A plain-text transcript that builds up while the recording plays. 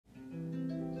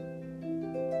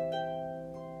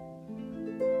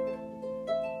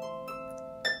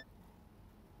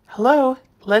Hello,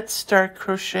 let's start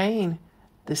crocheting.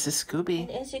 This is Scooby.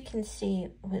 And as you can see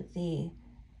with the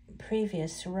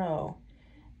previous row,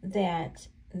 that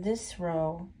this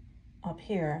row up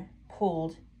here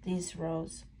pulled these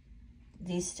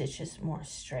stitches more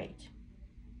straight.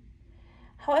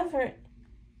 However,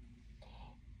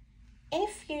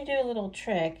 if you do a little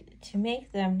trick to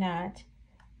make them not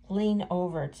lean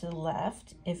over to the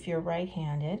left if you're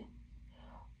right-handed,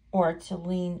 or to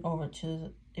lean over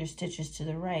to your stitches to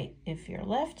the right if you're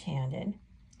left-handed,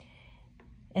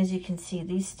 as you can see,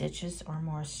 these stitches are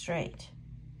more straight.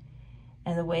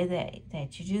 And the way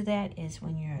that you do that is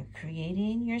when you're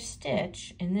creating your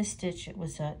stitch. In this stitch, it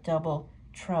was a double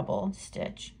treble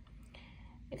stitch.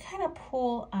 You kind of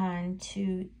pull on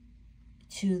to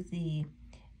the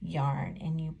yarn,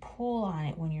 and you pull on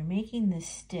it when you're making this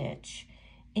stitch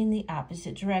in the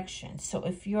opposite direction. So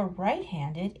if you're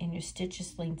right-handed and your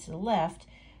stitches lean to the left,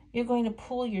 you're going to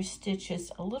pull your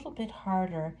stitches a little bit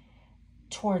harder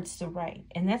towards the right,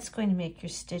 and that's going to make your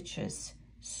stitches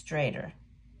straighter.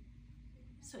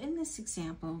 So in this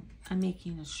example, I'm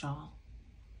making a shawl,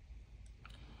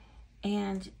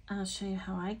 and I'll show you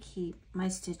how I keep my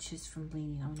stitches from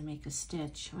leaning. I'm going to make a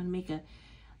stitch. I'm going to make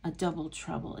a double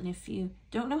treble, and if you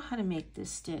don't know how to make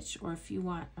this stitch, or if you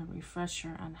want a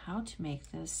refresher on how to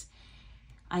make this,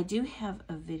 I do have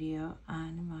a video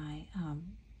on my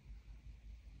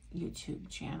YouTube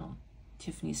channel,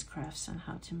 Tiffany's Crafts, on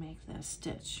how to make this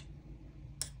stitch.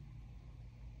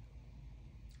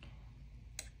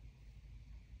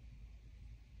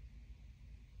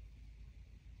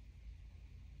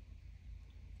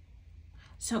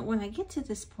 So when I get to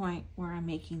this point where I'm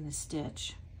making the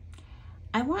stitch,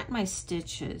 I want my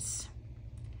stitches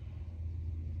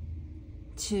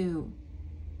to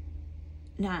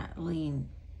not lean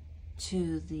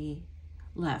to the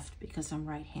left because I'm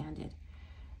right-handed.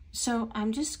 So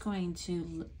I'm just going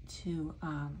to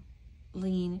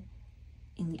lean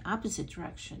in the opposite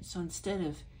direction. So instead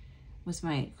of with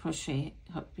my crochet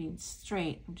hook being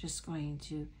straight, I'm just going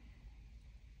to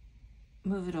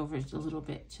move it over a little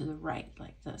bit to the right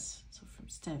like this. So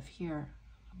instead of here,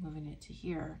 I'm moving it to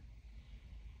here.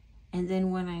 And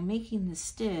then when I'm making the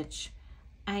stitch,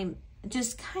 I'm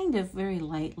just kind of very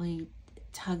lightly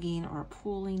tugging or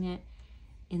pulling it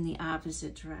in the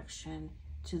opposite direction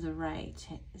to the right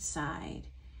side.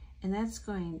 And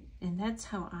that's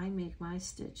how I make my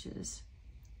stitches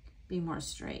be more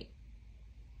straight.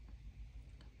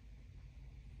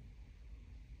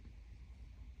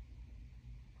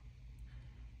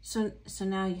 So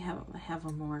now you have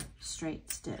a more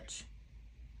straight stitch.